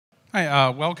Hey,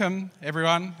 welcome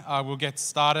everyone. We'll get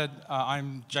started.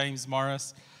 I'm James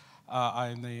Morris.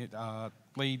 I'm the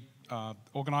lead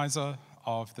organiser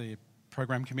of the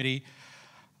program committee,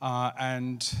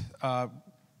 and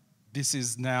this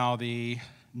is now the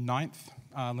 9th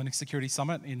Linux Security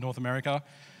Summit in North America,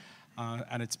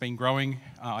 and it's been growing.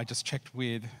 I just checked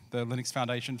with the Linux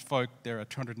Foundation folk. There are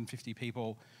 250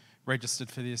 people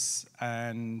registered for this,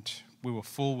 and we were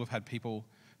full. We've had people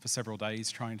for several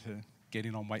days trying to get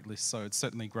in on wait lists, so it's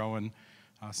certainly grown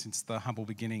since the humble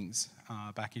beginnings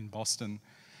back in Boston.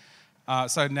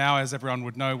 So now, as everyone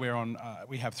would know,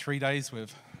 we have 3 days.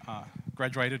 We've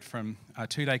graduated from a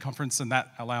 2-day conference, and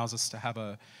that allows us to have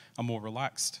a more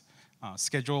relaxed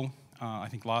schedule. I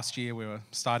think last year we were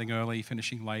starting early,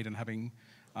 finishing late, and having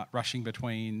rushing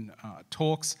between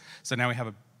talks. So now we have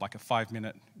a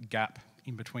 5-minute gap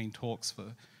in between talks for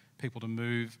people to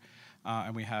move.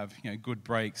 And we have good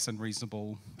breaks and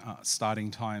reasonable starting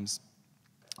times.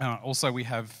 Also, we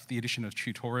have the addition of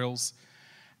tutorials,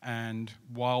 and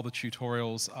while the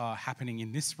tutorials are happening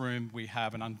in this room, we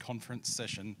have an unconference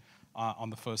session on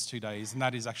the first 2 days, and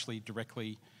that is actually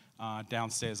directly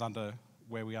downstairs under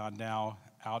where we are now.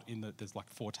 There's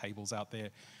 4 tables out there.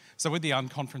 So with the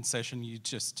unconference session, you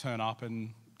just turn up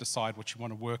and decide what you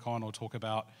want to work on or talk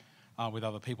about with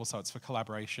other people. So it's for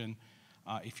collaboration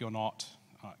if you're not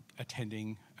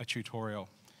attending a tutorial.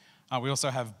 We also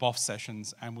have BOF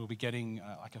sessions, and we'll be getting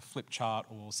a flip chart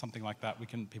or something like that.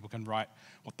 People can write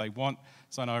what they want.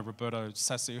 So I know Roberto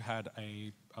Sassu had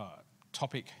a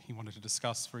topic he wanted to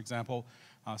discuss, for example,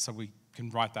 so we can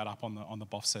write that up on the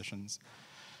BOF sessions.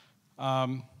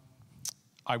 I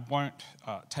won't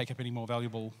take up any more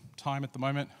valuable time at the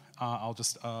moment. I'll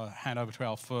just hand over to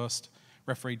our first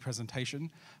refereed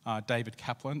presentation, David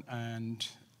Kaplan, and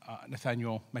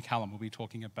Nathaniel McCallum will be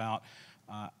talking about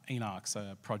ENARCS,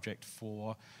 a project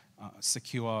for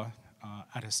secure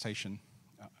attestation.